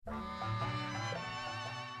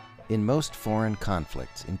In most foreign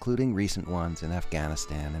conflicts, including recent ones in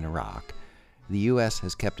Afghanistan and Iraq, the U.S.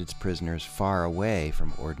 has kept its prisoners far away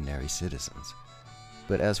from ordinary citizens.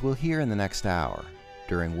 But as we'll hear in the next hour,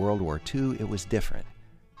 during World War II it was different.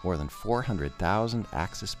 More than 400,000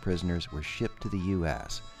 Axis prisoners were shipped to the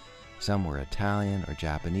U.S. Some were Italian or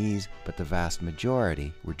Japanese, but the vast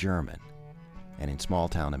majority were German. And in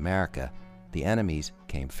small-town America, the enemies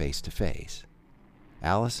came face to face.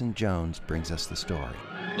 Allison Jones brings us the story.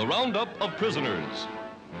 The roundup of prisoners,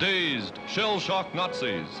 dazed, shell-shocked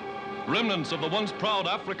Nazis, remnants of the once proud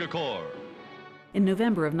Afrika Korps. In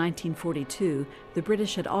November of 1942, the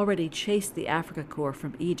British had already chased the Afrika Korps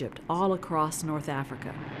from Egypt all across North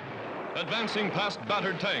Africa. Advancing past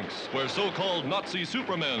battered tanks, where so-called Nazi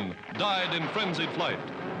supermen died in frenzied flight.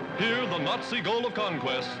 Here, the Nazi goal of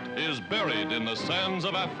conquest is buried in the sands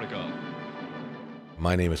of Africa.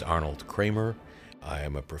 My name is Arnold Kramer. I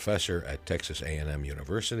am a professor at Texas A&M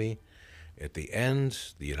University. At the end,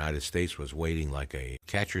 the United States was waiting like a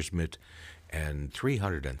catcher's mitt, and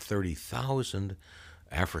 330,000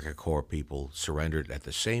 Afrika Korps people surrendered at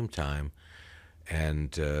the same time,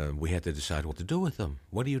 and we had to decide what to do with them.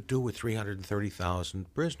 What do you do with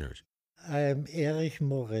 330,000 prisoners? I am Erich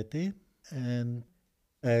Moretti, and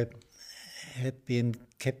I had been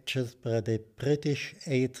captured by the British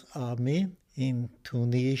Eighth Army in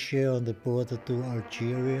Tunisia on the border to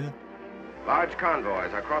Algeria. Large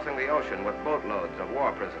convoys are crossing the ocean with boatloads of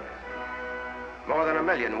war prisoners. More than 1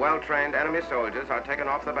 million well-trained enemy soldiers are taken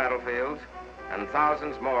off the battlefields, and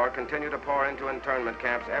thousands more continue to pour into internment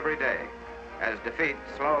camps every day as defeat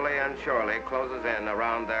slowly and surely closes in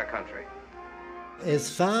around their country.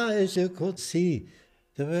 As far as you could see,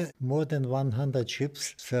 there were more than 100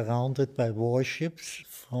 ships surrounded by warships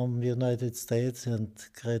from the United States and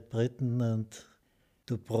Great Britain, and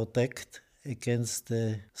to protect against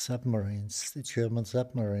the submarines, the German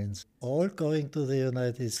submarines, all going to the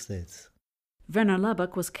United States. Werner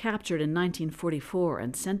Lubbock was captured in 1944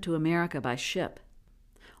 and sent to America by ship.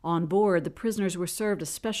 On board, the prisoners were served a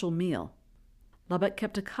special meal. Lubbock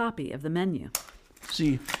kept a copy of the menu.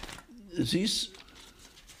 See, these,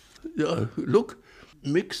 look,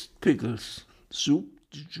 mixed pickles, soup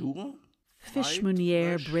du jour. Fish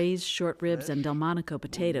meuniere, braised short ribs, and Delmonico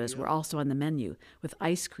potatoes were also on the menu, with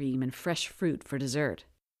ice cream and fresh fruit for dessert.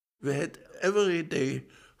 We had every day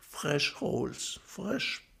fresh rolls,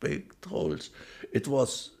 fresh baked rolls. It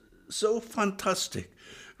was so fantastic.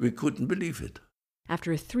 We couldn't believe it.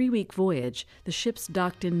 After a 3-week voyage, the ships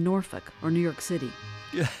docked in Norfolk or New York City.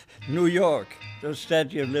 Yeah, New York, the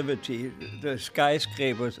Statue of Liberty, the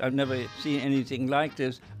skyscrapers. I've never seen anything like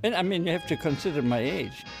this. And I mean, you have to consider my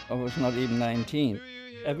age. I was not even 19.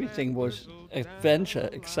 Everything was adventure,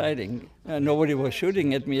 exciting. Nobody was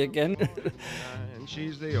shooting at me again. And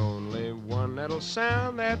she's the only one that'll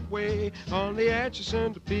sound that way on the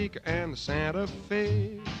Atchison, Topeka, and the Santa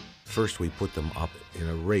Fe. First, we put them up in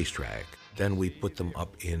a racetrack. Then we put them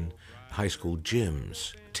up in high school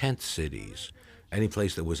gyms, tent cities, any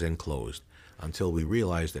place that was enclosed, until we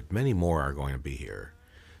realized that many more are going to be here.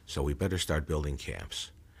 So we better start building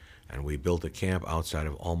camps. And we built a camp outside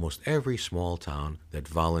of almost every small town that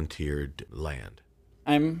volunteered land.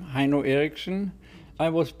 I'm Heino Eriksson. I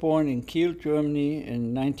was born in Kiel, Germany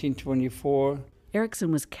in 1924.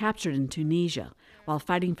 Eriksson was captured in Tunisia while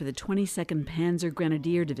fighting for the 22nd Panzer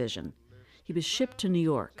Grenadier Division. He was shipped to New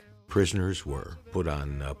York. Prisoners were put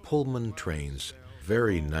on Pullman trains,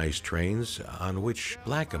 very nice trains on which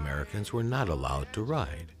black Americans were not allowed to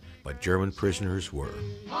ride, but German prisoners were.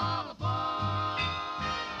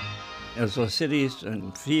 So cities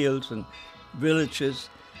and fields and villages.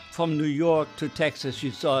 From New York to Texas,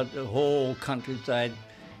 you saw the whole countryside,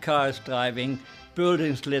 cars driving,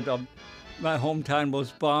 buildings lit up. My hometown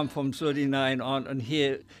was bombed from 39 on, and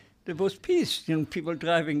here there was peace, people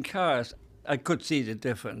driving cars. I could see the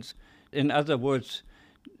difference. In other words,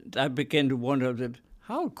 I began to wonder that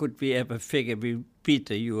how could we ever figure we beat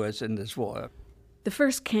the U.S. in this war? The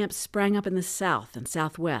first camps sprang up in the South and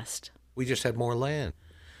Southwest. We just had more land.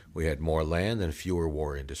 We had more land and fewer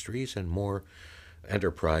war industries and more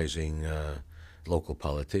enterprising local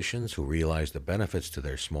politicians who realized the benefits to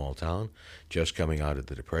their small town just coming out of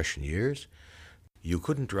the Depression years. You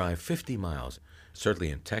couldn't drive 50 miles,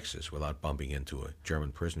 certainly in Texas, without bumping into a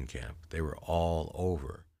German prison camp. They were all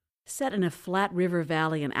over. Set in a flat river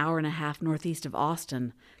valley an hour and a half northeast of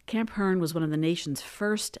Austin, Camp Hearn was one of the nation's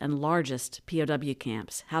first and largest POW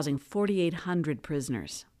camps, housing 4,800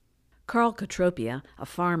 prisoners. Carl Kotropia, a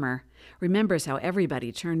farmer, remembers how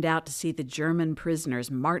everybody turned out to see the German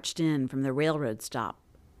prisoners marched in from the railroad stop.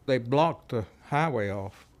 They blocked the highway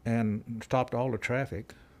off and stopped all the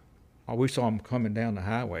traffic. We saw them coming down the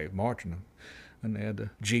highway, marching them, and they had the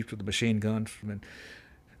jeeps with the machine guns. And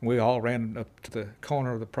we all ran up to the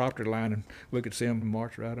corner of the property line, and we could see them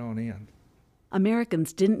march right on in.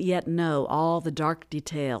 Americans didn't yet know all the dark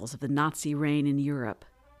details of the Nazi reign in Europe,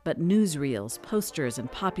 but newsreels, posters,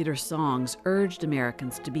 and popular songs urged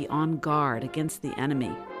Americans to be on guard against the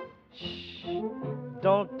enemy. Shh,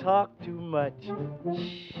 don't talk too much.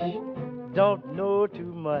 Shh, don't know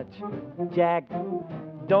too much. Jack,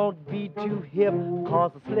 don't be too hip,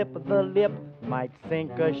 'cause a slip of the lip might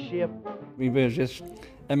sink a ship. We were just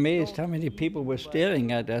amazed how many people were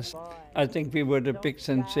staring at us. I think we were the big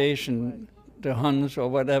sensation, the Huns or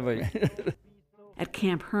whatever. At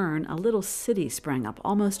Camp Hearn, a little city sprang up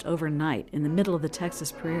almost overnight in the middle of the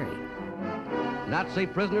Texas prairie. Nazi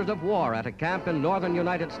prisoners of war at a camp in northern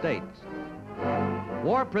United States.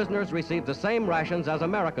 War prisoners received the same rations as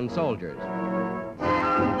American soldiers.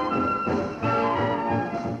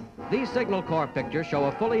 These Signal Corps pictures show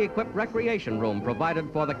a fully equipped recreation room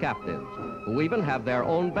provided for the captives, who even have their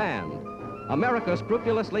own band. America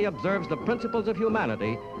scrupulously observes the principles of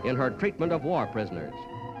humanity in her treatment of war prisoners.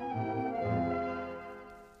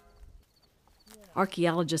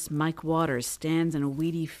 Archaeologist Mike Waters stands in a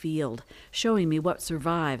weedy field, showing me what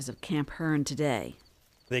survives of Camp Hearn today.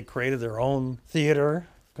 They created their own theater,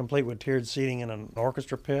 complete with tiered seating and an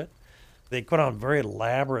orchestra pit. They put on very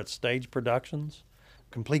elaborate stage productions,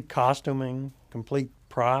 complete costuming, complete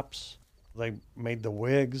props. They made the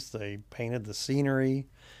wigs, they painted the scenery,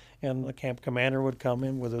 and the camp commander would come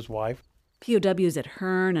in with his wife. POWs at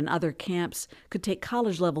Hearn and other camps could take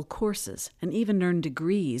college-level courses and even earn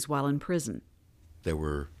degrees while in prison. There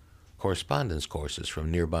were correspondence courses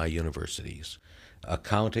from nearby universities,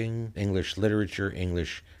 accounting, English literature,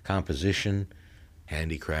 English composition,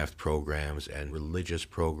 handicraft programs, and religious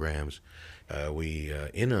programs. We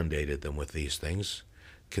inundated them with these things,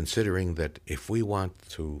 considering that if we want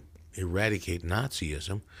to eradicate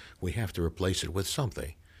Nazism, we have to replace it with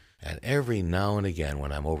something. And every now and again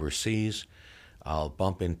when I'm overseas, I'll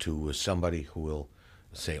bump into somebody who will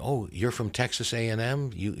say, "Oh, you're from Texas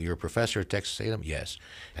A&M? You're a professor at Texas A&M?" "Yes."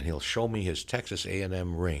 And he'll show me his Texas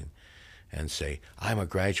A&M ring and say, "I'm a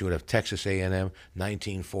graduate of Texas A&M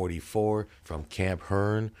 1944 from Camp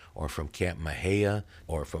Hearn or from Camp Mahia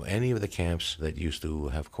or from any of the camps that used to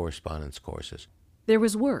have correspondence courses." There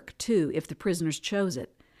was work, too, if the prisoners chose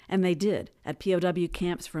it, and they did, at POW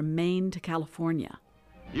camps from Maine to California.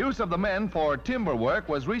 Use of the men for timber work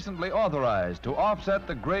was recently authorized to offset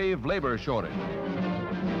the grave labor shortage.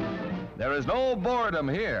 There is no boredom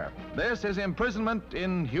here. This is imprisonment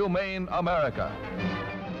in humane America.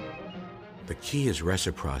 The key is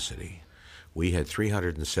reciprocity. We had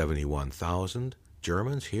 371,000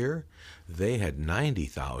 Germans here. They had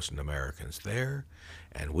 90,000 Americans there.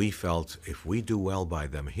 And we felt if we do well by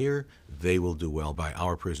them here, they will do well by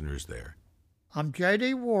our prisoners there. I'm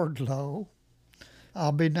J.D. Wardlow.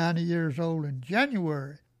 I'll be 90 years old in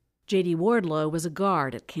January. J.D. Wardlow was a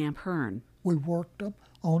guard at Camp Hearn. We worked them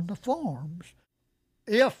on the farms.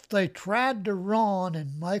 If they tried to run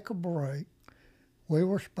and make a break, we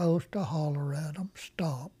were supposed to holler at them,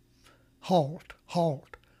 "Stop, halt,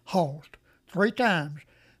 halt, halt," 3 times.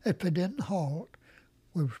 If they didn't halt,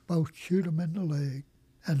 we were supposed to shoot them in the leg,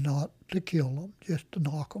 and not to kill them, just to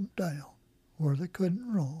knock them down where they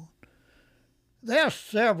couldn't run. There's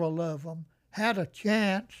several of them had a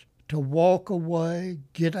chance to walk away,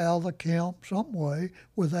 get out of the camp some way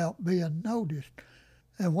without being noticed.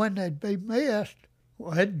 And when they'd be missed,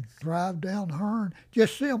 they'd drive down Hearn,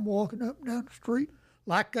 just see them walking up and down the street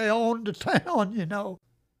like they owned the town, you know.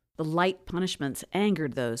 The light punishments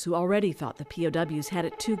angered those who already thought the POWs had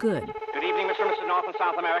it too good. Good evening, Mr. and Mrs. North and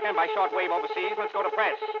South America, and by shortwave overseas, let's go to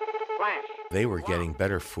press. Flash. They were getting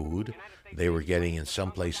better food. They were getting, in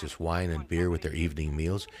some places, wine and beer with their evening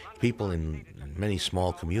meals. People in many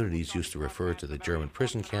small communities used to refer to the German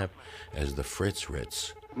prison camp as the Fritz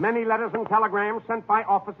Ritz. Many letters and telegrams sent by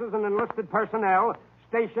officers and enlisted personnel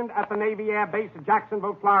stationed at the Navy Air Base at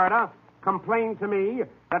Jacksonville, Florida, complained to me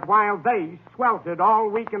that while they sweltered all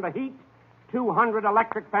week in the heat, 200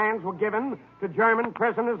 electric fans were given to German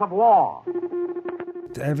prisoners of war.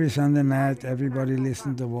 Every Sunday night, everybody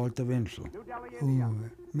listened to Walter Winchell,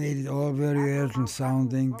 who made it all very urgent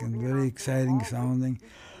sounding and very exciting sounding.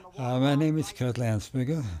 My name is Kurt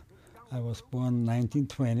Landsberger. I was born in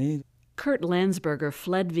 1920. Kurt Landsberger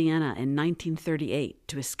fled Vienna in 1938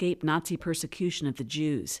 to escape Nazi persecution of the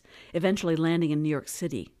Jews, eventually landing in New York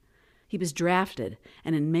City. He was drafted,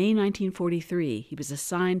 and in May 1943, he was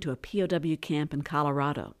assigned to a POW camp in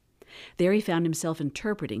Colorado. There he found himself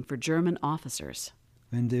interpreting for German officers.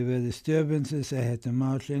 When there were disturbances, I had to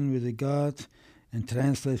march in with the guards and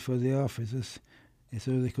translate for the officers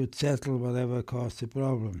so they could settle whatever caused the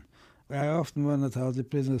problem. I often wondered how the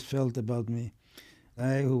prisoners felt about me.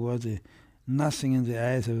 I, who was nothing in the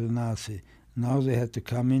eyes of the Nazi, now they had to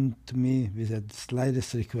come in to me with the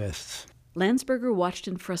slightest requests. Landsberger watched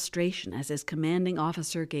in frustration as his commanding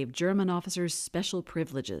officer gave German officers special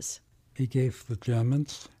privileges. He gave the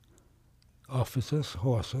Germans officers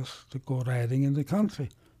horses to go riding in the country.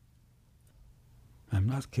 I'm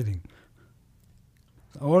not kidding.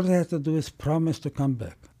 All they had to do is promise to come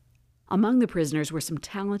back. Among the prisoners were some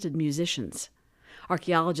talented musicians.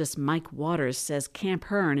 Archaeologist Mike Waters says Camp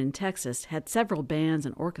Hearn in Texas had several bands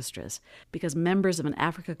and orchestras because members of an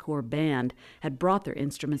Afrika Korps band had brought their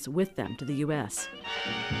instruments with them to the U.S.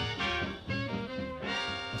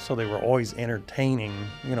 So they were always entertaining,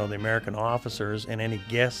 the American officers and any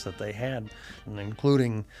guests that they had, and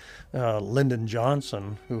including Lyndon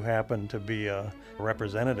Johnson, who happened to be a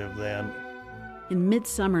representative then. In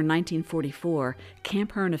midsummer 1944,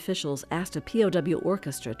 Camp Hearn officials asked a POW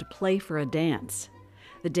orchestra to play for a dance.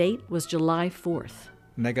 The date was July 4th.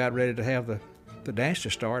 And they got ready to have the dance to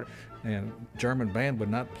start, and German band would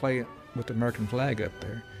not play with the American flag up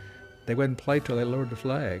there. They wouldn't play till they lowered the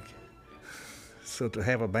flag. So to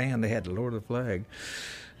have a band, they had to lower the flag,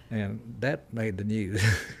 and that made the news.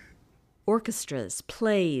 Orchestras,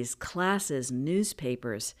 plays, classes,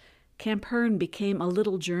 newspapers. Camp Hearn became a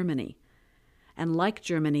little Germany. And like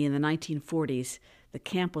Germany in the 1940s, the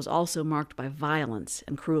camp was also marked by violence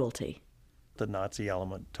and cruelty. The Nazi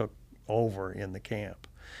element took over in the camp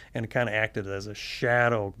and kind of acted as a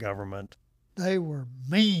shadow government. They were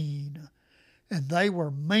mean, and they were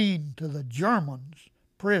mean to the Germans,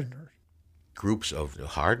 prisoners. Groups of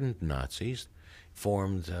hardened Nazis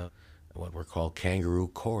formed what were called kangaroo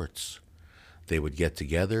courts. They would get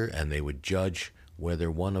together and they would judge whether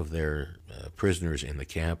one of their prisoners in the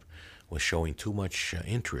camp was showing too much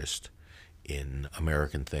interest in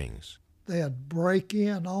American things. They'd break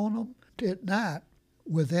in on them at night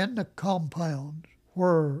within the compounds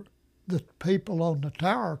where the people on the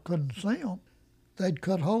tower couldn't see them. They'd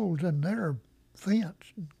cut holes in their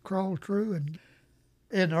fence and crawl through, and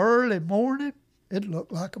in early morning, it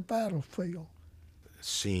looked like a battlefield.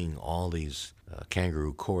 Seeing all these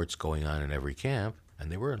kangaroo courts going on in every camp,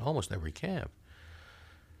 and they were in almost every camp.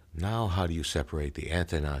 Now how do you separate the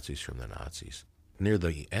anti-Nazis from the Nazis? Near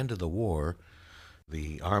the end of the war,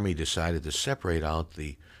 the Army decided to separate out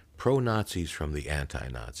the pro-Nazis from the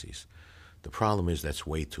anti-Nazis. The problem is that's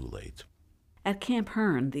way too late. At Camp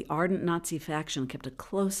Hearn, the ardent Nazi faction kept a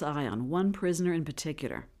close eye on one prisoner in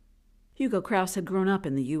particular. Hugo Kraus had grown up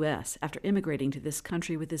in the U.S. after immigrating to this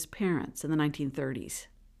country with his parents in the 1930s.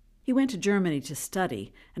 He went to Germany to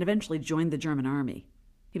study and eventually joined the German army.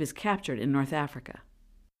 He was captured in North Africa.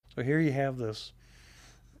 So here you have this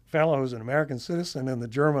fellow who's an American citizen in the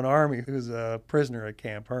German army who's a prisoner at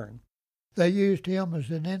Camp Hearn. They used him as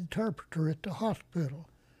an interpreter at the hospital.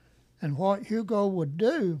 And what Hugo would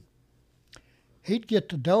do, he'd get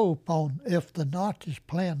the dope on if the Nazis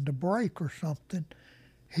planned to break or something.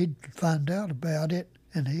 He'd find out about it,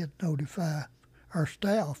 and he'd notify our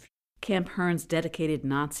staff. Camp Hearn's dedicated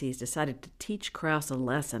Nazis decided to teach Kraus a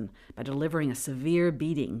lesson by delivering a severe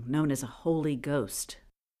beating known as a holy ghost.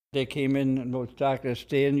 They came in and was doctors,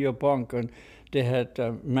 stay in your bunk, and they had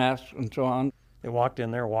masks and so on. They walked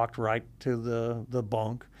in there, walked right to the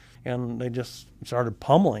bunk, and they just started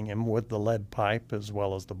pummeling him with the lead pipe as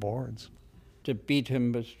well as the boards. They beat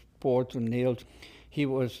him with boards and nails. He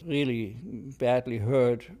was really badly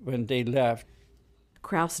hurt when they left.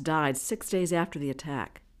 Kraus died 6 days after the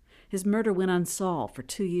attack. His murder went unsolved for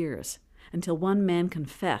 2 years, until one man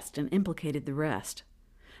confessed and implicated the rest.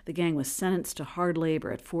 The gang was sentenced to hard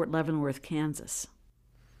labor at Fort Leavenworth, Kansas.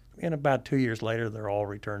 And about 2 years later, they're all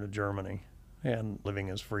returned to Germany and living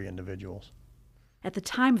as free individuals. At the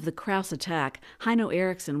time of the Kraus attack, Heino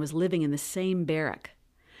Eriksson was living in the same barrack.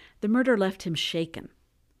 The murder left him shaken.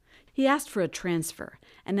 He asked for a transfer,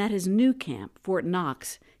 and at his new camp, Fort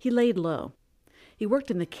Knox, he laid low. He worked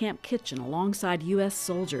in the camp kitchen alongside U.S.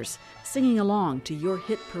 soldiers, singing along to Your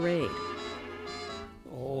Hit Parade.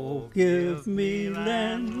 Oh, give me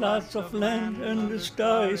land, lots of land, and the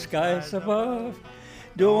starry skies above.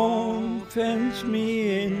 Don't fence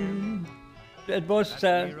me in. It was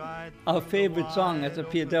our favorite song as a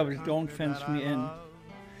POW, Don't Fence Me In.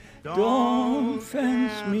 Don't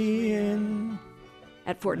fence me in.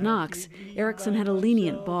 At Fort Knox, Eriksson had a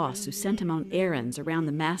lenient boss who sent him on errands around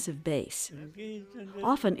the massive base.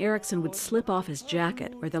 Often, Eriksson would slip off his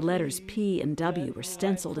jacket where the letters P and W were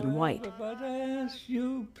stenciled in white.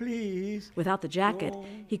 Without the jacket,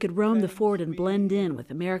 he could roam the fort and blend in with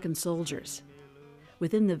American soldiers.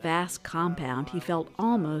 Within the vast compound, he felt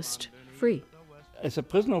almost free. As a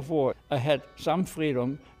prisoner of war, I had some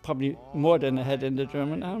freedom, probably more than I had in the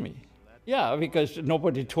German army. Yeah, because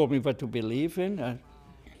nobody told me what to believe in.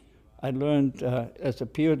 I learned as a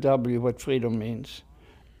POW what freedom means.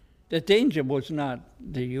 The danger was not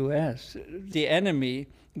the U.S. The enemy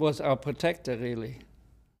was our protector, really.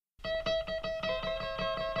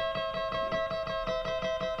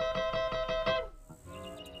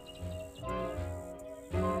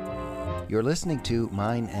 You're listening to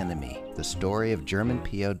Mine Enemy, the story of German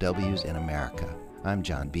POWs in America. I'm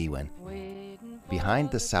John Bewin. Behind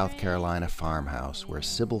the South Carolina farmhouse where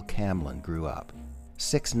Sybil Camlin grew up,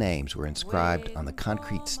 6 names were inscribed on the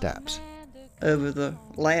concrete steps. Over the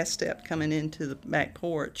last step coming into the back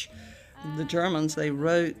porch, the Germans, they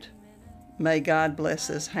wrote, "May God bless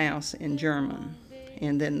this house" in German.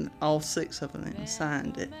 And then all 6 of them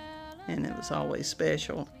signed it, and it was always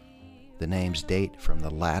special. The names date from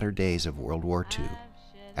the latter days of World War II.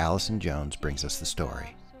 Allison Jones brings us the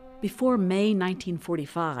story. Before May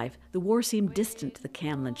 1945, the war seemed distant to the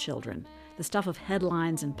Camlin children, the stuff of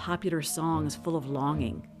headlines and popular songs full of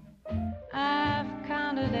longing. I've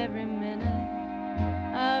counted every minute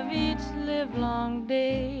of each livelong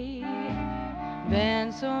day,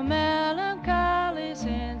 been so melancholy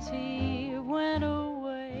since he went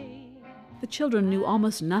away. The children knew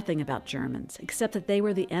almost nothing about Germans, except that they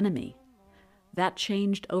were the enemy. That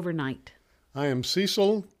changed overnight. I am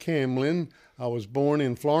Cecil Camlin. I was born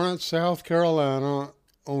in Florence, South Carolina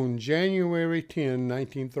on January 10,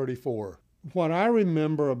 1934. What I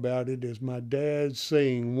remember about it is my dad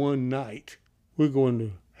saying one night, "We're going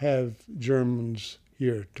to have Germans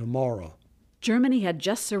here tomorrow." Germany had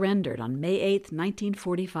just surrendered on May 8,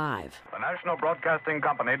 1945. The National Broadcasting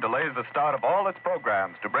Company delays the start of all its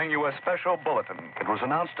programs to bring you a special bulletin. It was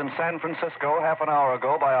announced in San Francisco half an hour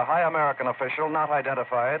ago by a high American official not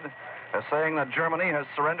identified as saying that Germany has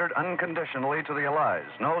surrendered unconditionally to the Allies,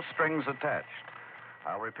 no strings attached.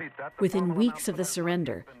 I'll repeat that. Within weeks of the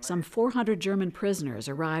surrender, some 400 German prisoners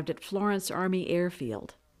arrived at Florence Army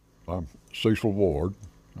Airfield. I'm Cecil Ward.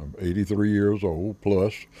 I'm 83 years old,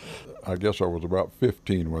 plus I guess I was about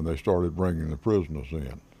 15 when they started bringing the prisoners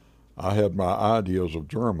in. I had my ideas of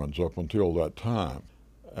Germans up until that time,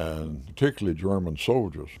 and particularly German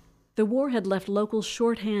soldiers. The war had left locals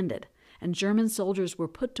short-handed, and German soldiers were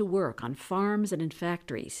put to work on farms and in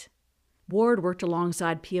factories. Ward worked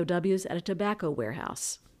alongside POWs at a tobacco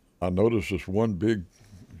warehouse. I noticed this one big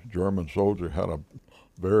German soldier had a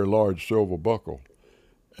very large silver buckle.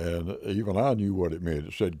 And even I knew what it meant.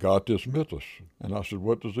 It said, "God is mit us." And I said,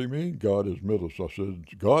 "What does he mean, God is mit us?" I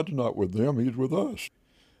said, "God's not with them, he's with us."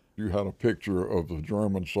 You had a picture of the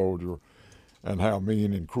German soldier and how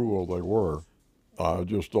mean and cruel they were. I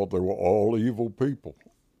just thought they were all evil people,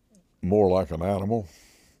 more like an animal.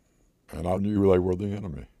 And I knew they were the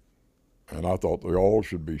enemy. And I thought they all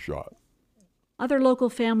should be shot. Other local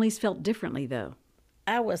families felt differently, though.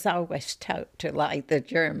 I was always taught to like the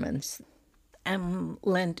Germans. I'm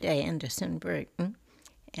Linda Anderson Bruton,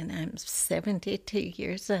 and I'm 72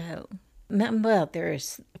 years old. My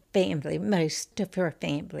mother's family, most of her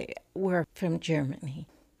family, were from Germany.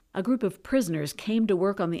 A group of prisoners came to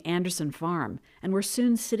work on the Anderson farm and were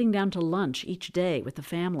soon sitting down to lunch each day with the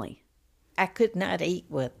family. I could not eat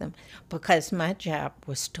with them because my job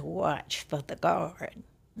was to watch for the guard.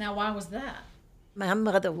 Now, why was that? My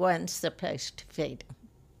mother wasn't supposed to feed them.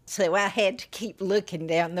 So I had to keep looking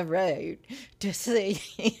down the road to see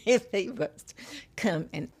if he was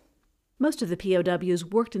coming. Most of the POWs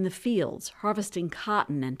worked in the fields, harvesting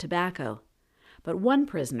cotton and tobacco. But one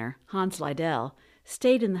prisoner, Hans Liddell,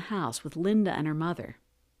 stayed in the house with Linda and her mother.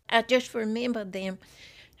 I just remember them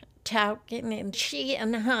talking, and she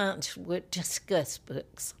and Hans would discuss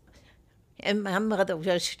books. And my mother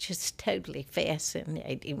was just totally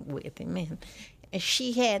fascinated with him. And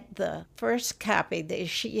she had the first copy that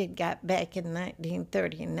she had got back in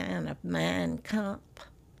 1939 of Mein Kampf.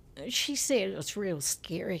 She said it was real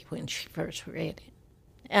scary when she first read it.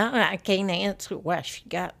 I can't answer why she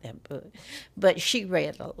got that book, but she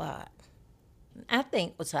read a lot. I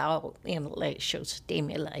think it was all intellectual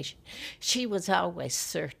stimulation. She was always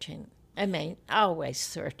searching. Always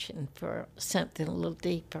searching for something a little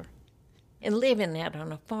deeper. And living out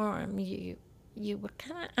on a farm, you were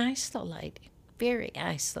kind of isolated, very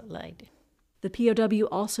isolated. The POW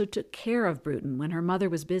also took care of Bruton when her mother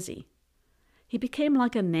was busy. He became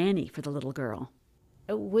like a nanny for the little girl.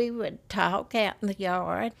 We would talk out in the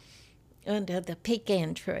yard under the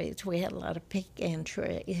pecan trees. We had a lot of pecan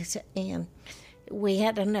trees, and we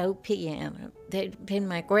had an old piano that had been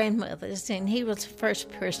my grandmother's, and he was the first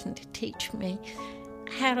person to teach me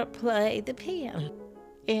how to play the piano.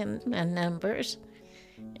 and my numbers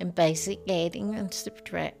and basic adding and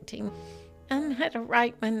subtracting. And how to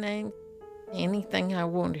write my name. Anything I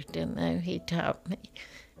wanted to know, he taught me.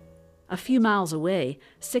 A few miles away,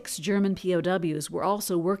 6 German POWs were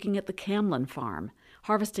also working at the Camlin farm,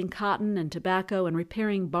 harvesting cotton and tobacco and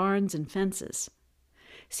repairing barns and fences.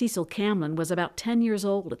 Cecil Camlin was about 10 years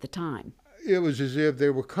old at the time. It was as if they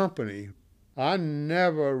were company. I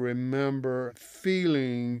never remember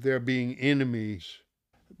feeling there being enemies.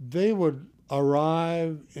 They would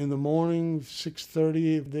arrive in the morning,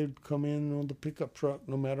 6:30, they'd come in on the pickup truck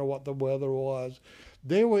no matter what the weather was.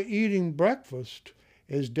 They were eating breakfast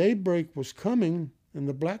as daybreak was coming, and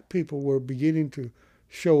the black people were beginning to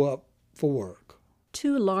show up for work.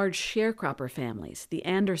 2 large sharecropper families, the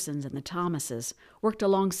Andersons and the Thomases, worked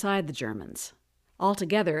alongside the Germans.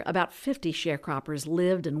 Altogether, about 50 sharecroppers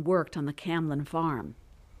lived and worked on the Camlin farm.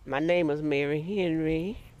 My name is Mary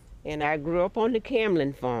Henry, and I grew up on the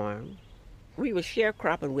Camlin farm. We were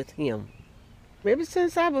sharecropping with him. Maybe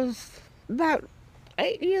since I was about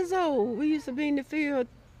 8 years old, we used to be in the field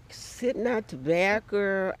sitting out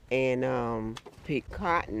tobacco and pick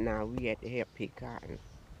cotton. Now we had to help pick cotton.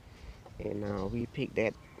 And we picked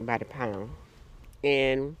that by the pound.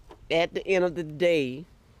 And at the end of the day,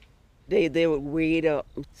 they would weigh it up,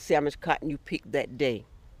 see how much cotton you picked that day.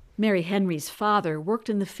 Mary Henry's father worked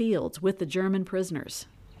in the fields with the German prisoners.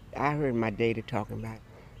 I heard my daddy talking about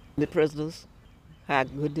the prisoners, how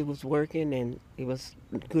good they was working and it was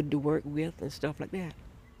good to work with and stuff like that.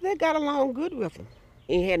 They got along good with them.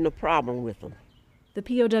 Ain't had no problem with them. The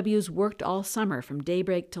POWs worked all summer from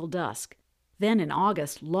daybreak till dusk. Then in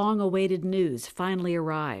August, long-awaited news finally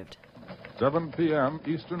arrived. 7 p.m.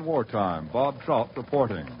 Eastern Wartime, Bob Trout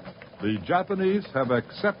reporting. The Japanese have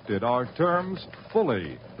accepted our terms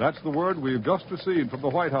fully. That's the word we've just received from the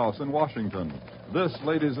White House in Washington. This,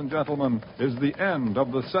 ladies and gentlemen, is the end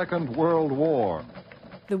of the Second World War.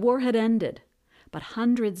 The war had ended, but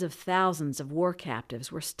hundreds of thousands of war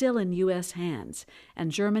captives were still in U.S. hands,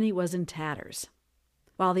 and Germany was in tatters.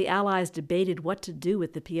 While the Allies debated what to do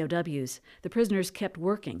with the POWs, the prisoners kept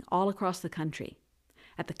working all across the country.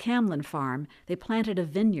 At the Camlin farm, they planted a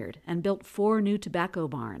vineyard and built 4 new tobacco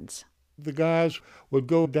barns. The guys would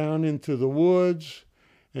go down into the woods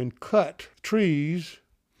and cut trees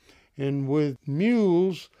and with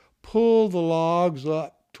mules pull the logs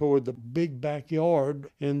up toward the big backyard,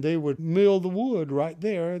 and they would mill the wood right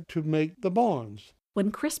there to make the barns.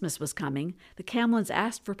 When Christmas was coming, the Camlins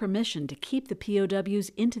asked for permission to keep the POWs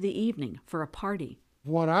into the evening for a party.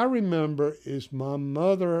 What I remember is my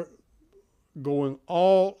mother going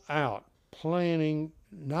all out, planning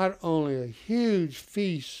not only a huge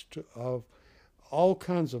feast of all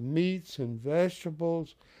kinds of meats and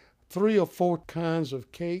vegetables, 3 or 4 kinds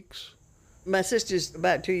of cakes. My sister's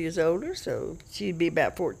about 2 years older, so she'd be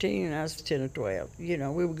about 14 and I was 10 or 12. You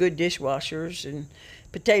know, we were good dishwashers and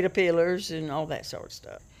potato peelers and all that sort of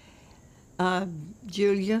stuff.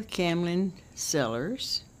 Julia Camlin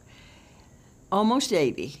Sellers, almost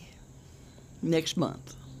 80, next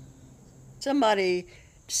month. Somebody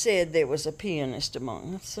said there was a pianist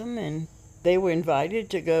among them, and they were invited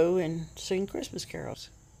to go and sing Christmas carols.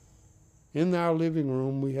 In our living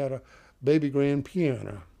room, we had a baby grand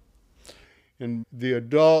piano, and the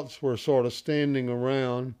adults were sort of standing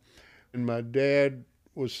around, and my dad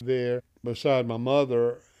was there beside my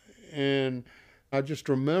mother, and I just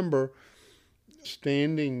remember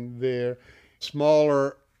standing there,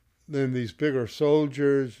 smaller than these bigger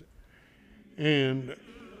soldiers, and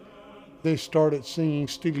they started singing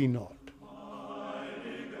Stille Nacht.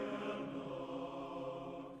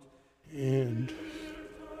 And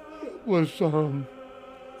it was the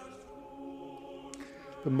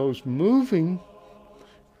most moving,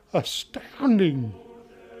 astounding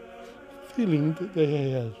feeling that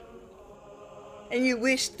they had. And you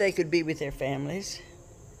wished they could be with their families.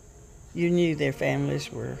 You knew their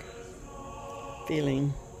families were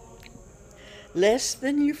feeling less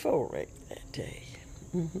than euphoric that day,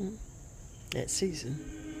 that season.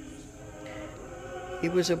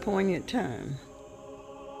 It was a poignant time.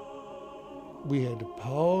 We had to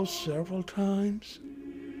pause several times.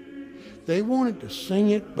 They wanted to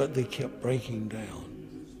sing it, but they kept breaking down.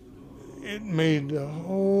 It made the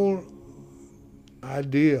whole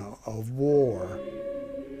idea of war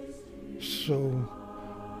so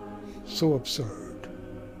absurd.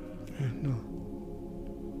 And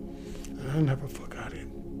I never forgot it.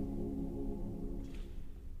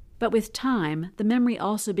 But with time, the memory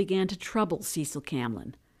also began to trouble Cecil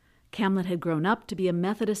Camlin. Camlin had grown up to be a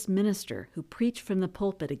Methodist minister who preached from the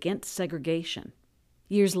pulpit against segregation.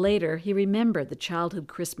 Years later, he remembered the childhood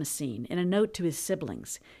Christmas scene in a note to his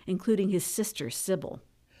siblings, including his sister, Sybil.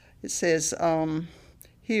 It says,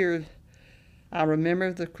 here, I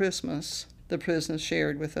remember the Christmas the prisoners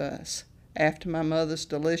shared with us. After my mother's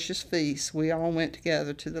delicious feast, we all went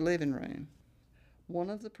together to the living room. One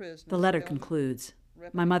of the prisoners... The letter concludes,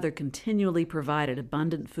 my mother continually provided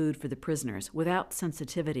abundant food for the prisoners without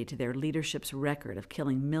sensitivity to their leadership's record of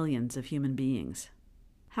killing millions of human beings.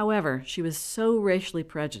 However, she was so racially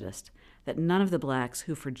prejudiced that none of the blacks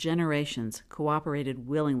who for generations cooperated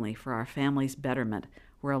willingly for our family's betterment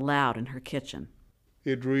were allowed in her kitchen.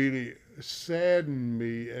 It really saddened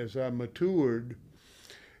me as I matured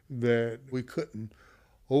that we couldn't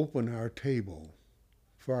open our table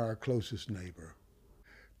for our closest neighbor.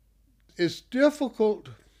 It's difficult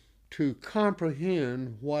to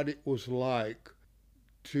comprehend what it was like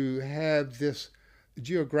to have this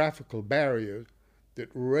geographical barrier that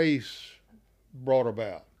race brought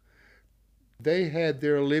about. They had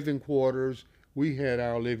their living quarters, we had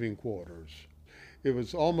our living quarters. It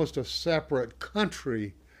was almost a separate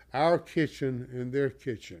country, our kitchen and their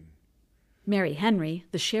kitchen. Mary Henry,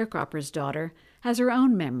 the sharecropper's daughter, has her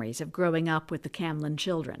own memories of growing up with the Camlin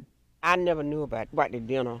children. I never knew about the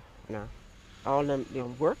dinner. No. All them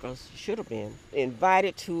workers should have been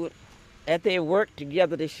invited to it. If they worked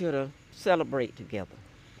together, they should have celebrated together.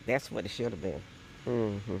 That's what it should have been.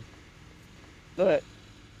 Mm-hmm. But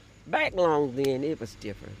back long then, it was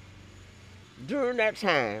different. During that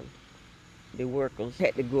time, the workers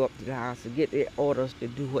had to go up to the house to get their orders to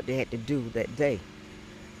do what they had to do that day.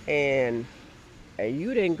 And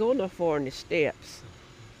you didn't go no far in the steps.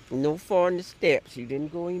 No far in the steps. You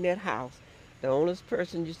didn't go in that house. The only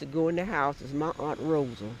person used to go in the house is my Aunt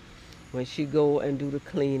Rosa when she go and do the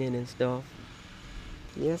cleaning and stuff.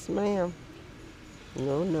 Yes, ma'am.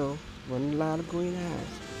 No. Wasn't allowed to go in the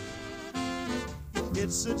house.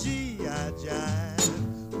 It's a G.I.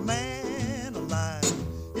 jive, man alive.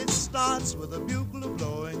 It starts with a bugle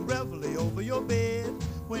blowing reveille over your bed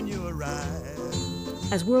when you arrive.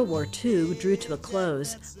 As World War II drew to a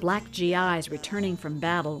close, black GIs returning from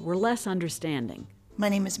battle were less understanding. My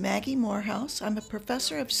name is Maggie Morehouse. I'm a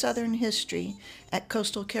professor of Southern history at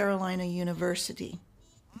Coastal Carolina University.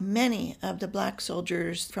 Many of the black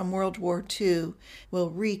soldiers from World War II will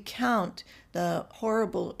recount the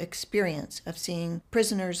horrible experience of seeing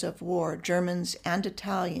prisoners of war, Germans and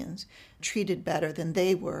Italians, treated better than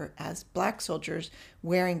they were as black soldiers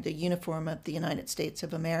wearing the uniform of the United States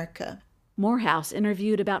of America. Morehouse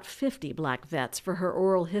interviewed about 50 black vets for her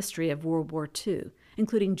oral history of World War II,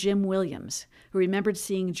 including Jim Williams, who remembered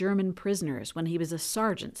seeing German prisoners when he was a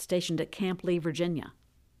sergeant stationed at Camp Lee, Virginia.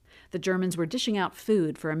 The Germans were dishing out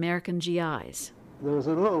food for American GIs. There was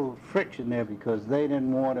a little friction there because they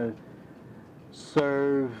didn't want to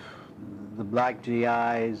serve the black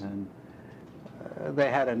GIs, and they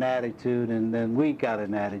had an attitude, and then we got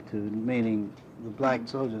an attitude, meaning the black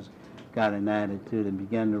soldiers got an attitude and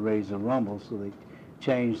began to raise a rumble, so they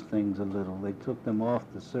changed things a little. They took them off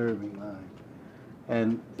the serving line.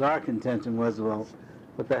 And our contention was, well,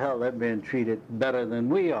 what the hell, they're being treated better than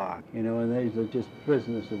we are, and these are just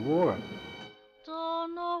prisoners of war.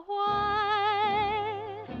 Don't know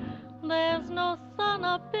why there's no sun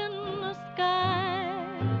up in the sky,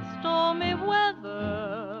 stormy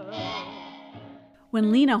weather.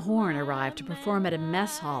 When Lena Horne arrived to perform at a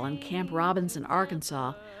mess hall in Camp Robinson,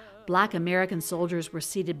 Arkansas, black American soldiers were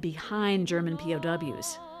seated behind German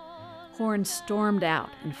POWs. Horne stormed out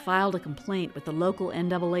and filed a complaint with the local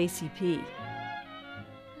NAACP.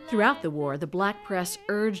 Throughout the war, the black press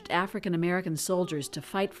urged African American soldiers to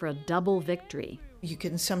fight for a double victory. You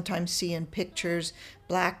can sometimes see in pictures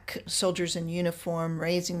black soldiers in uniform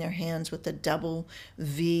raising their hands with a double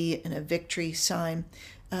V and a victory sign.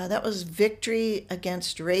 That was victory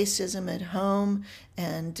against racism at home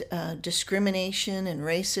and discrimination and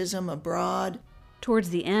racism abroad. Towards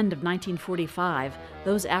the end of 1945,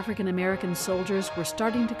 those African American soldiers were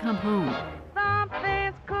starting to come home.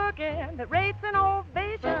 Something's cooking that rates an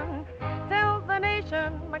ovation, tells the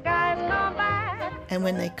nation my guys come back. And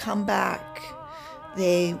when they come back,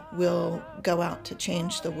 they will go out to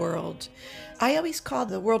change the world. I always call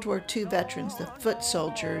the World War II veterans the foot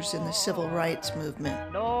soldiers in the civil rights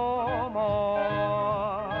movement. No more.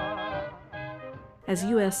 As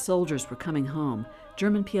U.S. soldiers were coming home,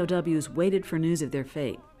 German POWs waited for news of their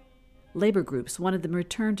fate. Labor groups wanted them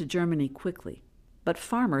returned to Germany quickly, but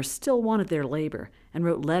farmers still wanted their labor and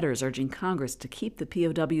wrote letters urging Congress to keep the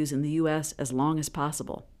POWs in the U.S. as long as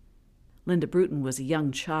possible. Linda Bruton was a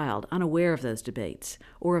young child, unaware of those debates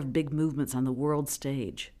or of big movements on the world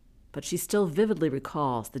stage, but she still vividly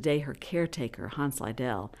recalls the day her caretaker, Hans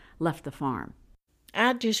Liddell, left the farm.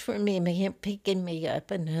 I just remember him picking me up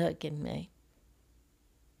and hugging me.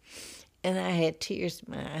 And I had tears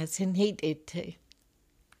in my eyes, and he did too.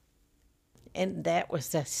 And that was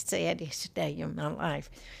the saddest day of my life,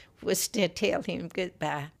 was to tell him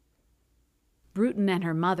goodbye. Bruton and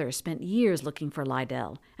her mother spent years looking for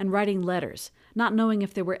Lydell and writing letters, not knowing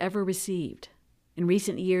if they were ever received. In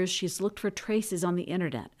recent years, she's looked for traces on the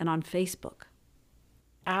internet and on Facebook.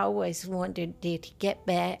 I always wondered, did he get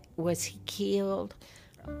back? Was he killed?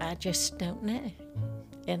 I just don't know.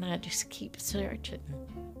 And I just keep searching.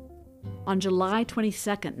 On July 22,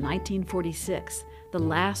 1946, the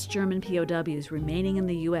last German POWs remaining in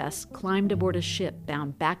the U.S. climbed aboard a ship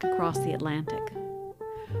bound back across the Atlantic.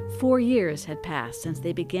 4 years had passed since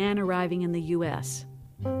they began arriving in the U.S.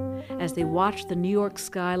 As they watched the New York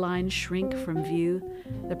skyline shrink from view,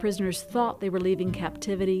 the prisoners thought they were leaving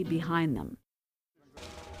captivity behind them.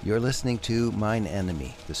 You're listening to Mine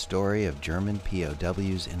Enemy, the story of German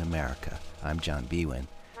POWs in America. I'm John Bewin.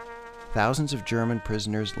 Thousands of German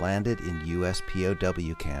prisoners landed in U.S.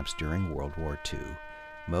 POW camps during World War II.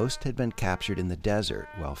 Most had been captured in the desert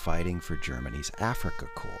while fighting for Germany's Afrika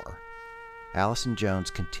Korps. Allison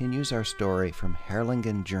Jones continues our story from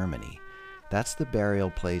Herrlingen, Germany. That's the burial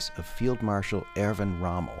place of Field Marshal Erwin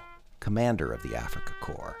Rommel, commander of the Afrika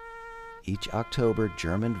Korps. Each October,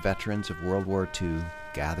 German veterans of World War II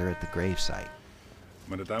gather at the gravesite.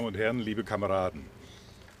 Meine Damen und Herren, liebe Kameraden,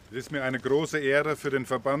 es ist mir eine große Ehre für den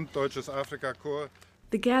Verband Deutsches Afrika Korps.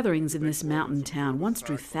 The gatherings in this mountain town once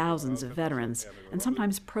drew thousands of veterans, and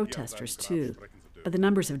sometimes protesters too. But the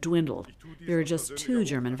numbers have dwindled. There are just 2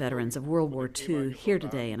 German veterans of World War II here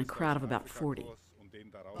today in a crowd of about 40.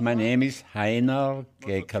 My name is Heiner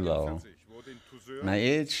Gekelo. My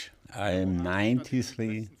age, I'm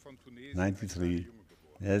 93,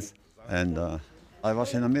 yes. And I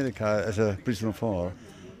was in America as a prisoner of war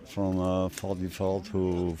from 44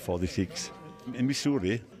 to 46 in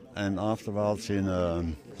Missouri, and afterwards in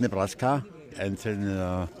Nebraska, and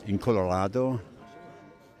then in Colorado.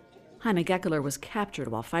 Heine Gekeler was captured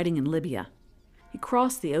while fighting in Libya. He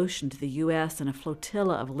crossed the ocean to the U.S. in a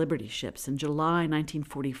flotilla of Liberty ships in July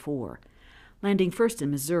 1944, landing first in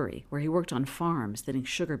Missouri, where he worked on farms thinning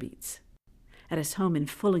sugar beets. At his home in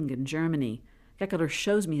Fullingen, Germany, Gekeler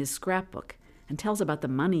shows me his scrapbook and tells about the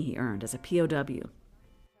money he earned as a POW.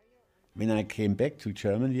 When I came back to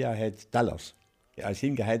Germany, I had dollars. I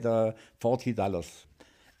think I had $40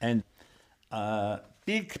 and a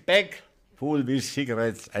big bag full with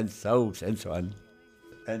cigarettes and soaps and so on.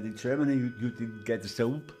 And in Germany, you didn't get the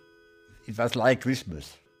soap. It was like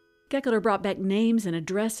Christmas. Gekeler brought back names and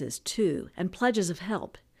addresses, too, and pledges of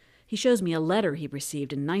help. He shows me a letter he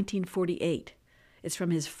received in 1948. It's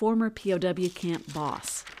from his former POW camp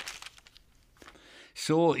boss.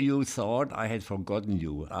 So you thought I had forgotten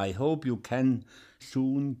you. I hope you can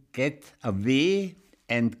soon get away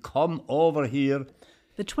and come over here.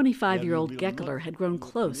 The 25-year-old Gekeler had grown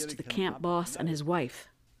close to the camp boss and his wife.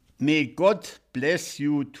 May God bless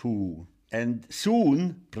you too, and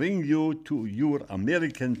soon bring you to your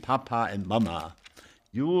American papa and mama.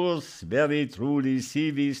 Yours very truly,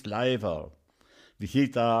 C.V. Slifer,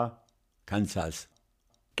 Wichita, Kansas.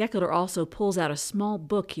 Gekeler also pulls out a small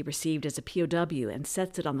book he received as a POW and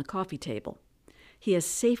sets it on the coffee table. He has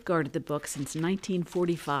safeguarded the book since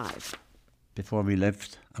 1945. Before we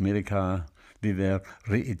left America, we were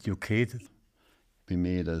re-educated. We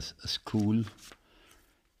made a school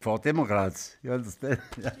for Democrats, you understand?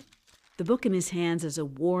 The book in his hands is a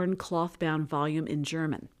worn cloth-bound volume in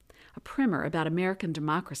German, a primer about American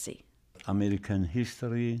democracy. American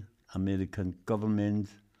history, American government.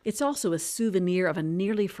 It's also a souvenir of a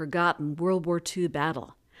nearly forgotten World War II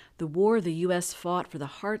battle, the war the U.S. fought for the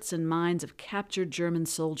hearts and minds of captured German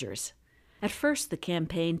soldiers. At first, the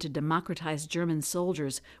campaign to democratize German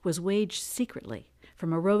soldiers was waged secretly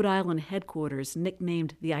from a Rhode Island headquarters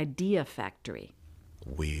nicknamed the Idea Factory.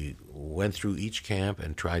 We went through each camp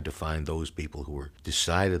and tried to find those people who were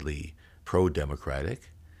decidedly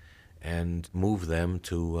pro-democratic and moved them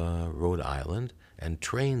to Rhode Island and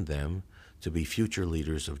trained them to be future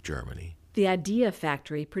leaders of Germany. The Idea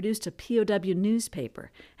Factory produced a POW newspaper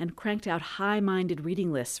and cranked out high-minded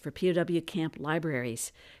reading lists for POW camp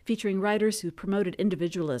libraries, featuring writers who promoted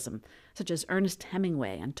individualism, such as Ernest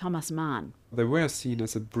Hemingway and Thomas Mann. They were seen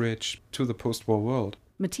as a bridge to the post-war world.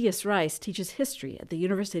 Matthias Reis teaches history at the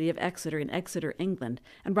University of Exeter in Exeter, England,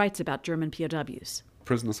 and writes about German POWs.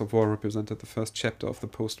 Prisoners of war represented the first chapter of the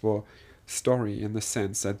post-war story in the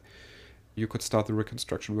sense that you could start the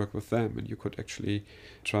reconstruction work with them, and you could actually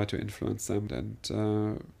try to influence them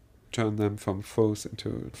and turn them from foes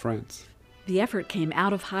into friends. The effort came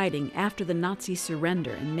out of hiding after the Nazi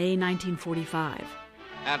surrender in May 1945.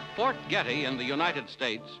 At Fort Getty in the United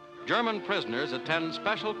States, German prisoners attend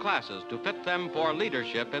special classes to fit them for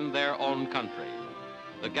leadership in their own country.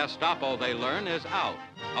 The Gestapo, they learn, is out,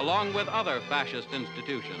 along with other fascist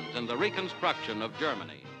institutions in the reconstruction of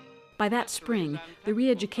Germany. By that spring, the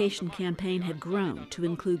re-education campaign had grown to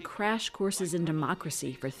include crash courses in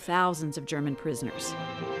democracy for thousands of German prisoners.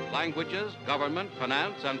 Languages, government,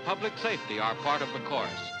 finance, and public safety are part of the course,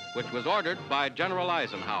 which was ordered by General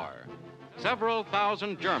Eisenhower. Several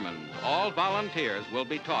thousand Germans, all volunteers, will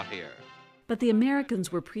be taught here. But the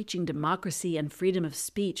Americans were preaching democracy and freedom of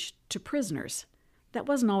speech to prisoners. That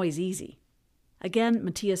wasn't always easy. Again,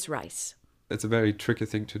 Matthias Reiss. It's a very tricky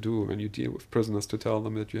thing to do when you deal with prisoners, to tell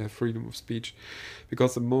them that you have freedom of speech.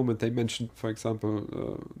 Because the moment they mentioned, for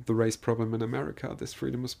example, the race problem in America, this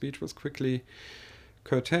freedom of speech was quickly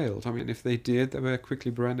curtailed. I mean, if they did, they were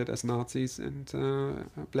quickly branded as Nazis and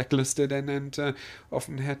blacklisted and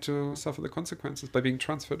often had to suffer the consequences by being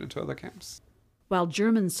transferred into other camps. While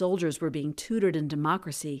German soldiers were being tutored in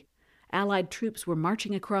democracy, Allied troops were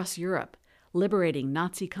marching across Europe, liberating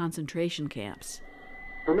Nazi concentration camps.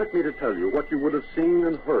 Permit me to tell you what you would have seen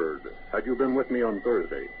and heard had you been with me on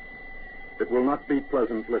Thursday. It will not be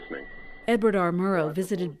pleasant listening. Edward R. Murrow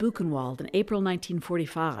visited Buchenwald in April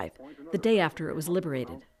 1945, the day after it was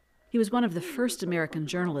liberated. He was one of the first American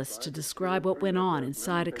journalists to describe what went on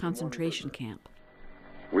inside a concentration camp.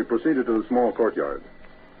 We proceeded to the small courtyard.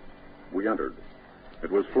 We entered.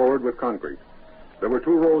 It was floored with concrete. There were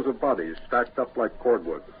 2 rows of bodies stacked up like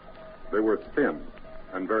cordwood. They were thin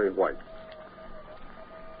and very white.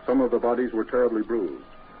 Some of the bodies were terribly bruised,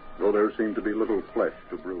 though there seemed to be little flesh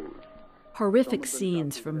to bruise. Horrific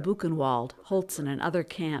scenes from Buchenwald, Holzen, and other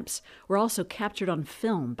camps were also captured on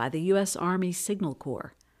film by the U.S. Army Signal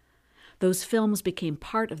Corps. Those films became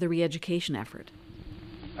part of the re-education effort.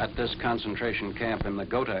 At this concentration camp in the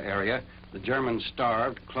Gotha area, the Germans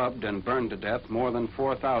starved, clubbed, and burned to death more than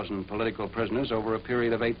 4,000 political prisoners over a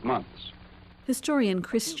period of 8 months. Historian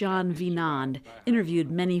Christian Wienand interviewed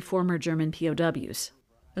many former German POWs.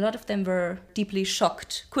 A lot of them were deeply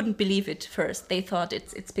shocked, couldn't believe it first. They thought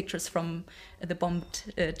it's pictures from the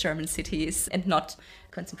bombed German cities and not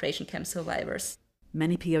concentration camp survivors.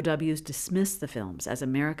 Many POWs dismissed the films as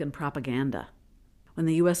American propaganda. When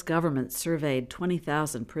the U.S. government surveyed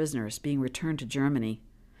 20,000 prisoners being returned to Germany,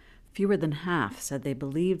 fewer than half said they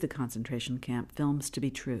believed the concentration camp films to be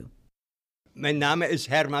true. Mein Name is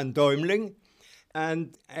Hermann Däumling,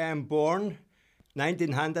 and I am born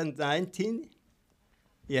 1919.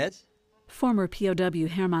 Yes? Former POW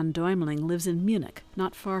Hermann Däumling lives in Munich,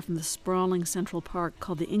 not far from the sprawling central park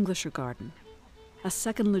called the Englischer Garden. A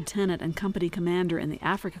second lieutenant and company commander in the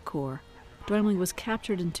Afrika Korps, Däumling was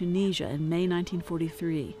captured in Tunisia in May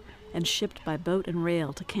 1943 and shipped by boat and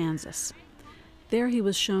rail to Kansas. There he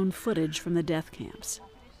was shown footage from the death camps.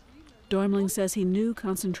 Däumling says he knew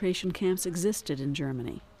concentration camps existed in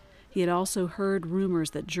Germany. He had also heard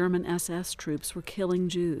rumors that German SS troops were killing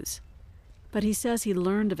Jews. But he says he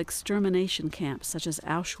learned of extermination camps such as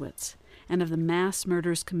Auschwitz and of the mass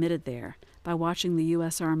murders committed there by watching the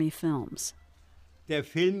U.S. Army films. Der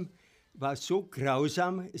Film war so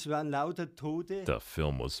grausam, es waren lauter Tote. The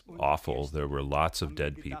film was awful. There were lots of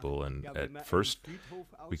dead people, and at first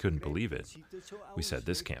we couldn't believe it. We said,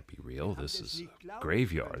 this can't be real. This is a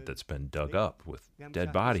graveyard that's been dug up with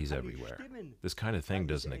dead bodies everywhere. This kind of thing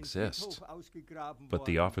doesn't exist. But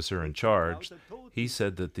the officer in charge, he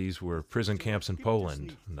said that these were prison camps in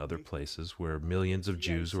Poland and other places where millions of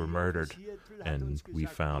Jews were murdered. And we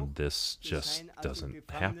found this just doesn't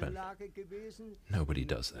happen. Nobody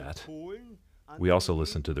does that. We also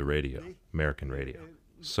listened to the radio, American radio,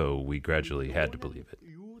 so we gradually had to believe it,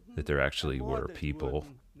 that there actually were people,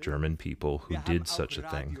 German people, who did such a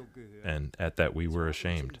thing, and at that we were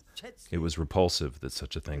ashamed. It was repulsive that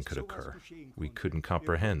such a thing could occur. We couldn't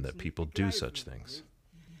comprehend that people do such things.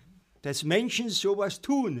 Dass Menschen sowas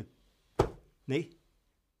tun, ne?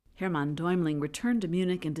 Hermann Däumling returned to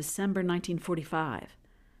Munich in December 1945.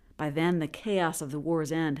 By then, the chaos of the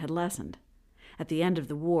war's end had lessened. At the end of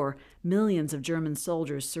the war, millions of German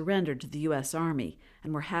soldiers surrendered to the U.S. Army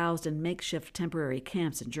and were housed in makeshift temporary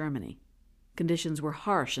camps in Germany. Conditions were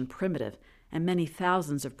harsh and primitive, and many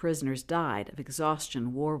thousands of prisoners died of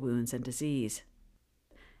exhaustion, war wounds, and disease.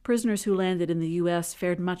 Prisoners who landed in the U.S.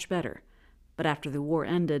 fared much better, but after the war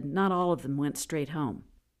ended, not all of them went straight home.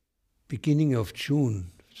 Beginning of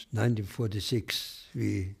June 1946,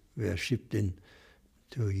 we were shipped in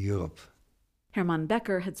to Europe. Hermann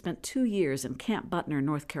Becker had spent 2 years in Camp Butner,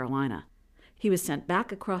 North Carolina. He was sent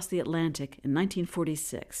back across the Atlantic in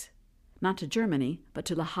 1946, not to Germany, but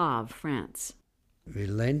to Le Havre, France. We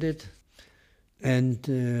landed,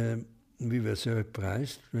 and we were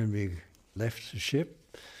surprised when we left the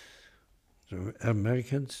ship The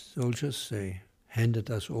American soldiers, they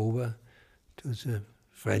handed us over to the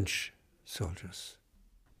French soldiers.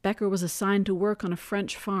 Becker was assigned to work on a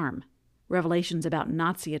French farm. Revelations about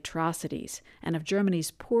Nazi atrocities and of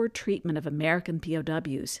Germany's poor treatment of American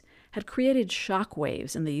POWs had created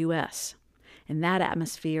shockwaves in the U.S. In that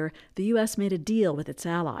atmosphere, the U.S. made a deal with its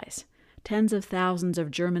allies. Tens of thousands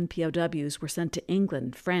of German POWs were sent to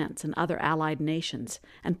England, France, and other Allied nations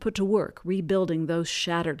and put to work rebuilding those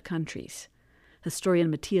shattered countries. Historian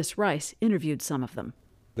Matthias Reiss interviewed some of them.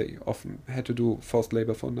 They often had to do forced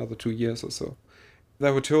labor for another 2 years or so. They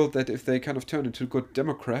were told that if they kind of turn into good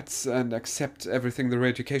Democrats and accept everything the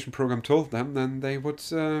re-education program told them, then they would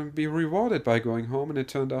be rewarded by going home, and it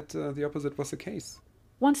turned out the opposite was the case.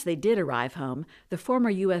 Once they did arrive home, the former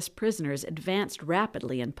U.S. prisoners advanced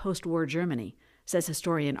rapidly in post-war Germany, says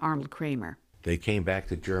historian Arnold Kramer. They came back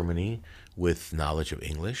to Germany with knowledge of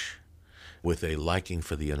English, with a liking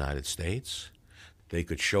for the United States. They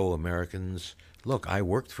could show Americans, look, I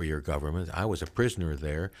worked for your government. I was a prisoner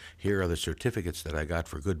there. Here are the certificates that I got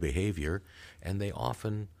for good behavior. And they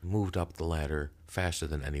often moved up the ladder faster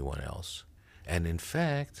than anyone else. And in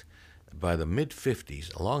fact, by the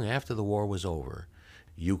mid-50s, long after the war was over,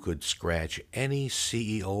 you could scratch any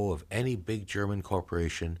CEO of any big German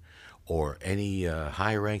corporation or any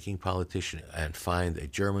high-ranking politician and find a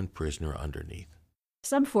German prisoner underneath.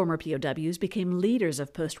 Some former POWs became leaders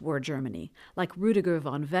of post-war Germany, like Rüdiger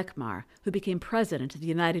von Weckmar, who became president of the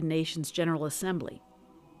United Nations General Assembly.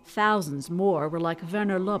 Thousands more were like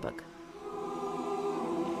Werner Lobach.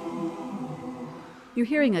 You're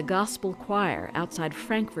hearing a gospel choir outside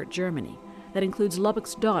Frankfurt, Germany, that includes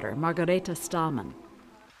Lobach's daughter, Margareta Stahlmann.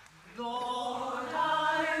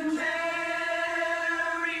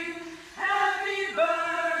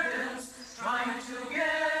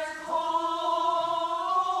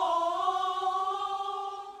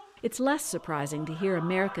 It's less surprising to hear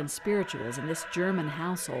American spirituals in this German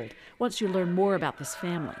household once you learn more about this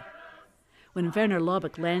family. When Werner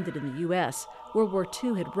Lobach landed in the U.S., World War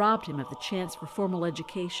II had robbed him of the chance for formal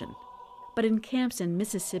education. But in camps in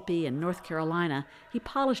Mississippi and North Carolina, he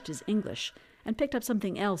polished his English and picked up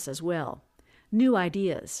something else as well, new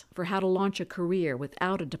ideas for how to launch a career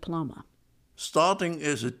without a diploma. Starting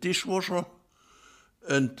as a dishwasher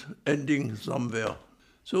and ending somewhere.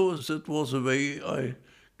 So that was the way I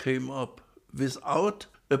came up, without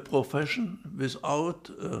a profession, without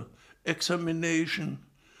examination,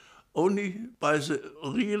 only by the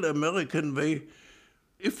real American way.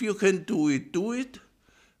 If you can do it, do it.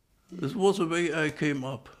 This was the way I came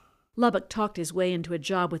up. Lubbock talked his way into a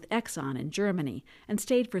job with Exxon in Germany and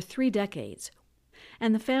stayed for 3 decades.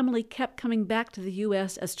 And the family kept coming back to the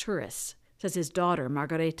U.S. as tourists, says his daughter,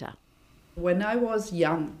 Margareta. When I was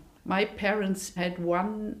young, my parents had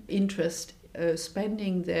one interest,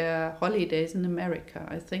 spending their holidays in America.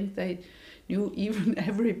 I think they knew even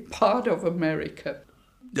every part of America.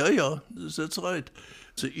 Yeah, that's right.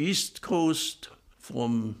 The East Coast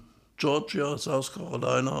from Georgia, South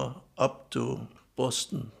Carolina, up to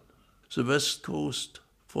Boston. The West Coast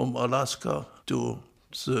from Alaska to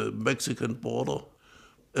the Mexican border,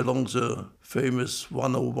 along the famous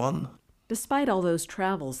 101. Despite all those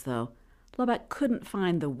travels, though, Lubbock couldn't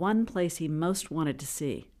find the one place he most wanted to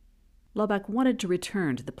see. Lubbock wanted to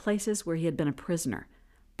return to the places where he had been a prisoner,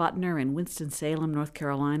 Butner in Winston-Salem, North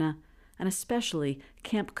Carolina, and especially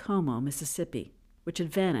Camp Como, Mississippi, which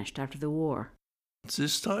had vanished after the war.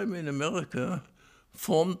 This time in America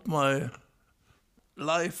formed my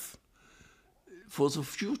life for the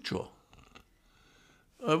future.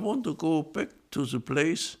 I want to go back to the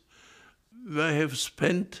place where I have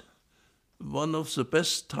spent one of the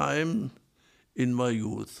best time in my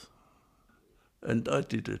youth. And I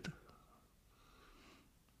did it.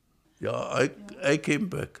 Yeah, I came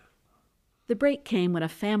back. The break came when a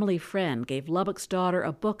family friend gave Lubbock's daughter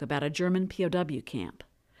a book about a German POW camp.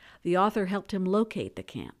 The author helped him locate the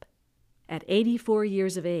camp. At 84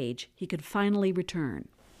 years of age, he could finally return.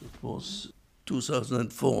 It was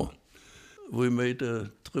 2004. We made a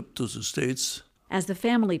trip to the States. As the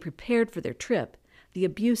family prepared for their trip, the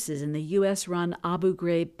abuses in the U.S.-run Abu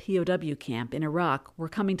Ghraib POW camp in Iraq were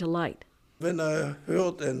coming to light. When I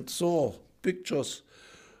heard and saw pictures,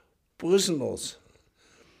 prisoners,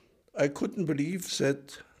 I couldn't believe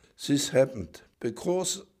that this happened,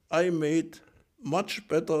 because I made much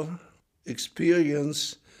better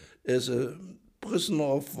experience as a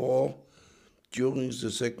prisoner of war during the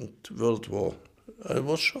Second World War. I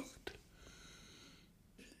was shocked.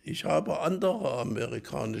 Ich habe andere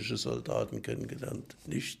amerikanische Soldaten kennengelernt,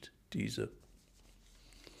 nicht diese.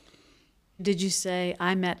 Did you say,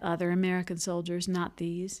 I met other American soldiers, not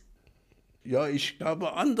these? Ja, ich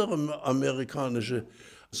habe andere amerikanische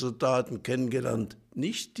Soldaten kennengelernt,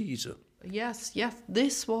 nicht diese. Yes,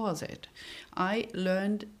 this was it. I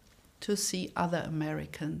learned to see other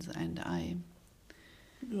Americans, and I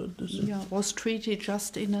was treated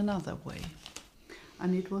just in another way.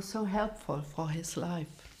 And it was so helpful for his life.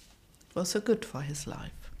 It was so good for his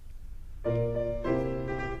life.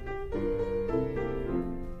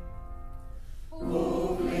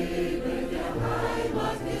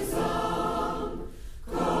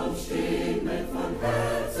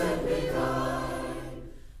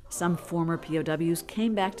 Some former POWs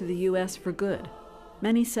came back to the U.S. for good.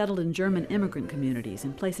 Many settled in German immigrant communities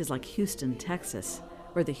in places like Houston, Texas,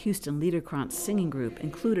 where the Houston Liederkranz singing group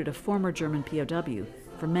included a former German POW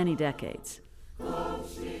for many decades.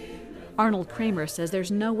 Arnold Kramer says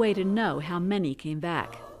there's no way to know how many came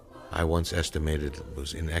back. I once estimated it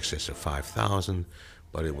was in excess of 5,000,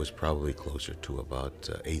 but it was probably closer to about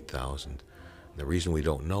 8,000. The reason we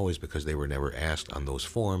don't know is because they were never asked on those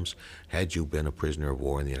forms, had you been a prisoner of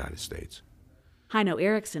war in the United States? Heino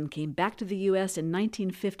Eriksson came back to the U.S. in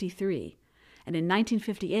 1953, and in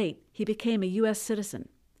 1958 he became a U.S. citizen.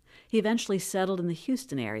 He eventually settled in the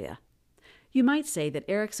Houston area. You might say that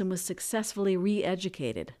Eriksson was successfully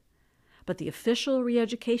re-educated, but the official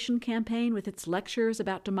re-education campaign with its lectures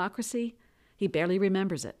about democracy, he barely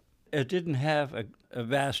remembers it. It didn't have a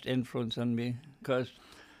vast influence on me because,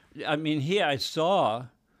 I mean, here I saw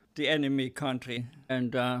the enemy country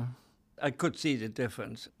and I could see the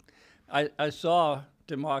difference. I saw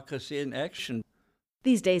democracy in action.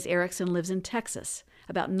 These days, Eriksson lives in Texas,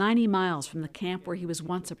 about 90 miles from the camp where he was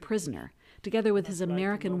once a prisoner, together with his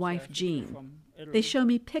American wife, Jean. They show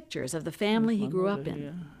me pictures of the family he grew up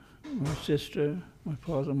in. My sister, my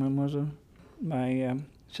father, my mother, my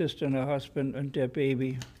sister and her husband and their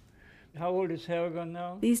baby. How old is Helga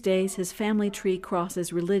now? These days, his family tree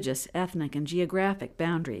crosses religious, ethnic, and geographic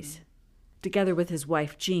boundaries. Together with his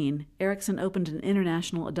wife, Jean, Eriksson opened an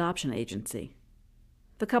international adoption agency.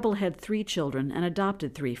 The couple had 3 children and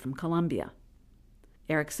adopted 3 from Colombia.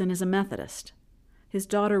 Eriksson is a Methodist. His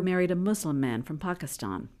daughter married a Muslim man from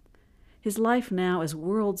Pakistan. His life now is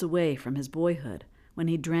worlds away from his boyhood, when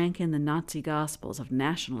he drank in the Nazi gospels of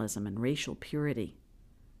nationalism and racial purity.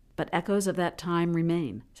 But echoes of that time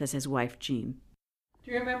remain, says his wife, Jean.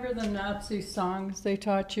 Do you remember the Nazi songs they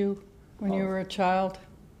taught you when you were a child?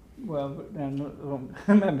 Well,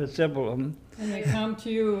 I remember several of them. And they come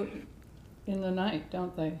to you in the night,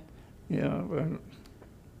 don't they? Yeah, well,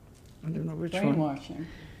 I don't know which one. Brainwashing.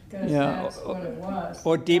 Yeah, that's what it was.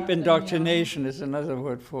 Or deep indoctrination is another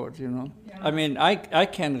word for it, you know. Yeah. I mean, I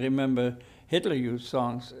can remember Hitler Youth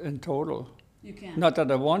songs in total. You can? Not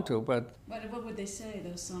that I want to, but... What would they say,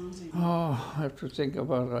 those songs? Oh, I have to think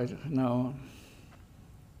about it right now.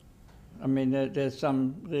 I mean, there's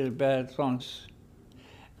some really bad songs.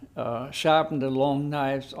 Sharpen the long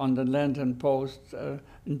knives on the lantern post,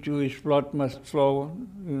 and Jewish blood must flow,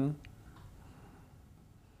 you know.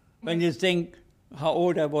 When you think how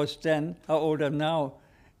old I was then, how old I'm now,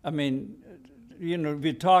 I mean, you know,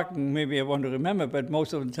 we're talking, maybe I want to remember, but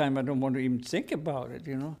most of the time I don't want to even think about it,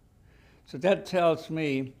 you know. So that tells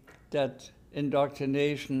me that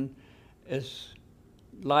indoctrination is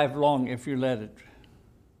lifelong if you let it.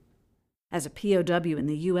 As a POW in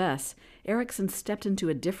the U.S., Eriksson stepped into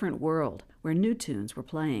a different world where new tunes were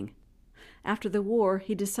playing. After the war,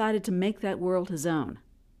 he decided to make that world his own.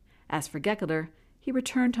 As for Geckler, he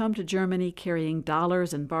returned home to Germany carrying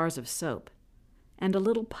dollars and bars of soap, and a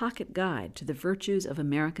little pocket guide to the virtues of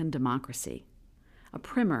American democracy, a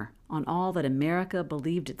primer on all that America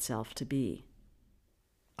believed itself to be.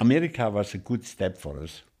 America was a good step for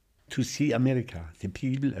us. To see America, the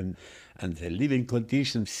people and the living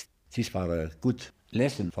conditions, this was a good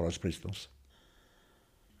lesson for us prisoners.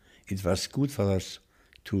 It was good for us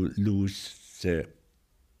to lose the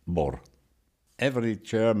war. Every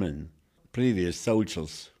German previous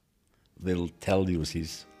soldiers will tell you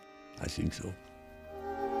this, I think so.